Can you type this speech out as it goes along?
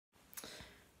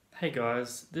Hey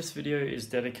guys, this video is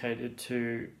dedicated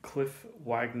to Cliff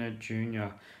Wenger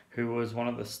Jr., who was one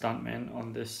of the stuntmen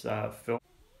on this film,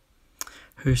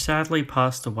 who sadly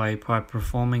passed away by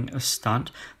performing a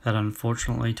stunt that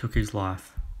unfortunately took his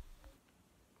life.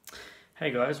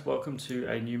 Hey guys, welcome to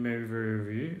a new movie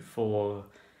review for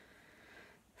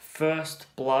First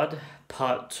Blood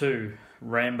Part 2,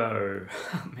 Rambo.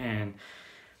 Man.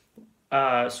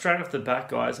 Straight off the bat,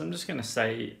 guys, I'm just going to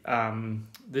say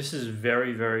this is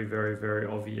very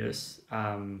obvious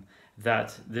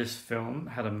that this film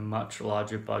had a much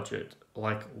larger budget,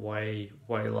 like way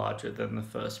larger than the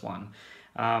first one.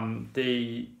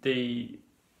 The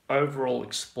overall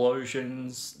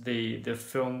explosions, the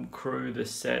film crew, the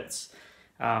sets,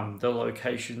 the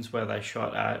locations where they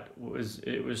shot at,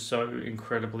 it was so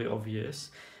incredibly obvious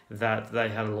that they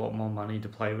had a lot more money to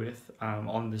play with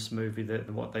on this movie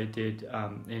than what they did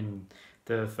in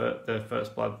the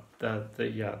First Blood,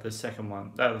 the second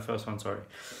one, the first one, sorry.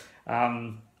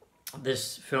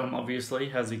 This film obviously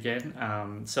has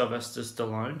again Sylvester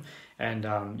Stallone and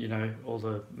you know, all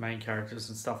the main characters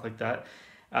and stuff like that.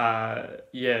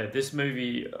 Yeah, this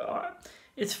movie.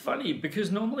 It's funny because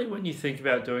normally when you think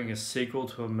about doing a sequel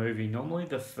to a movie, normally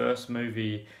the first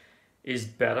movie is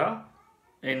better.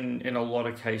 In a lot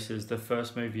of cases, the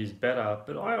first movie is better,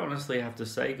 but I honestly have to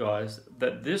say, guys,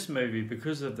 that this movie,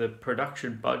 because of the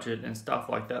production budget and stuff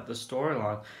like that, the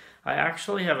storyline, I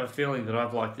actually have a feeling that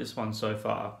I've liked this one so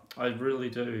far. I really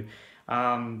do.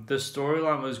 The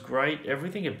storyline was great.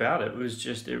 Everything about it was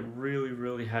just, it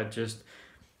really had just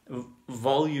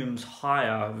volumes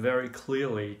higher very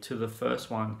clearly to the first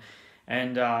one.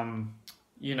 And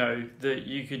you know, that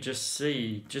you could just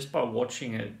see just by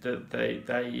watching it that they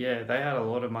had a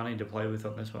lot of money to play with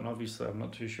on this one. Obviously, I'm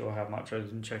not too sure how much. I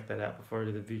didn't check that out before I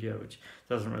did the video, which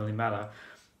doesn't really matter.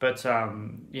 But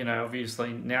you know,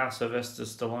 obviously now Sylvester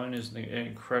Stallone is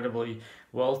incredibly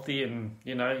wealthy, and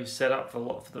you know, he's set up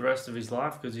for the rest of his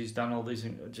life because he's done all these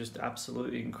just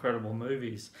absolutely incredible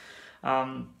movies.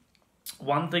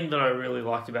 One thing that I really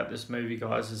liked about this movie,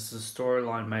 guys, is the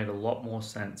storyline made a lot more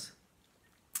sense.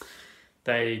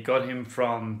 They got him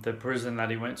from the prison that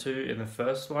he went to in the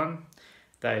first one.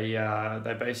 They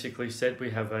basically said, we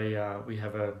have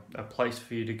a place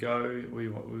for you to go. We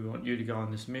want you to go on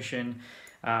this mission.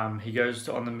 He goes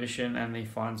on the mission and he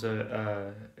finds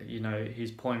you know,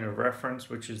 his point of reference,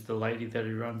 which is the lady that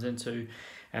he runs into,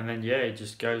 and then yeah, he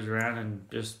just goes around and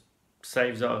just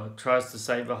tries to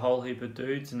save a whole heap of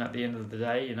dudes, and at the end of the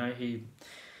day, you know,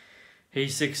 he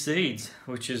succeeds,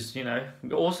 which is, you know,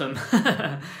 awesome.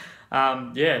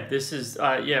 Yeah, this is,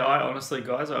 yeah, I honestly,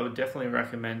 guys, I would definitely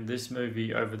recommend this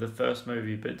movie over the first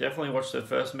movie, but definitely watch the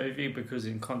first movie because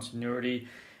in continuity,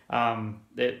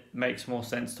 it makes more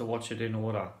sense to watch it in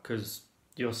order because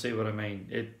you'll see what I mean.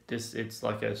 It's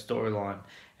like a storyline,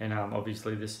 and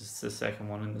obviously this is the second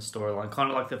one in the storyline, kind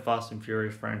of like the Fast and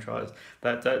Furious franchise.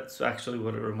 That's actually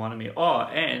what it reminded me of. Oh,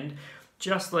 and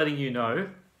just letting you know,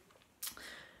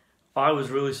 I was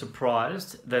really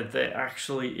surprised that there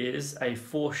actually is a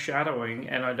foreshadowing,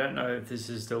 and I don't know if this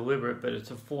is deliberate, but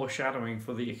it's a foreshadowing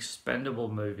for the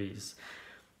Expendable movies.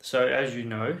 So as you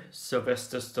know,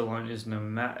 Sylvester Stallone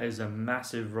is a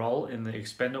massive role in the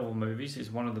Expendable movies. He's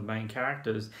one of the main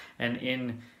characters, and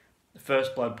in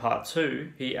First Blood Part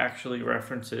 2, he actually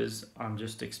references, I'm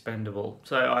just expendable.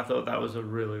 So I thought that was a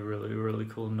really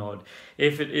cool nod.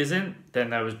 If it isn't, then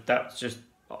that's just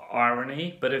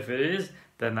irony, but if it is,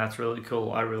 then that's really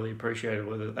cool. I really appreciated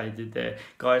what they did there.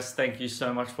 Guys, thank you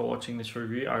so much for watching this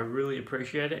review. I really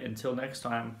appreciate it. Until next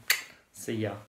time, see ya.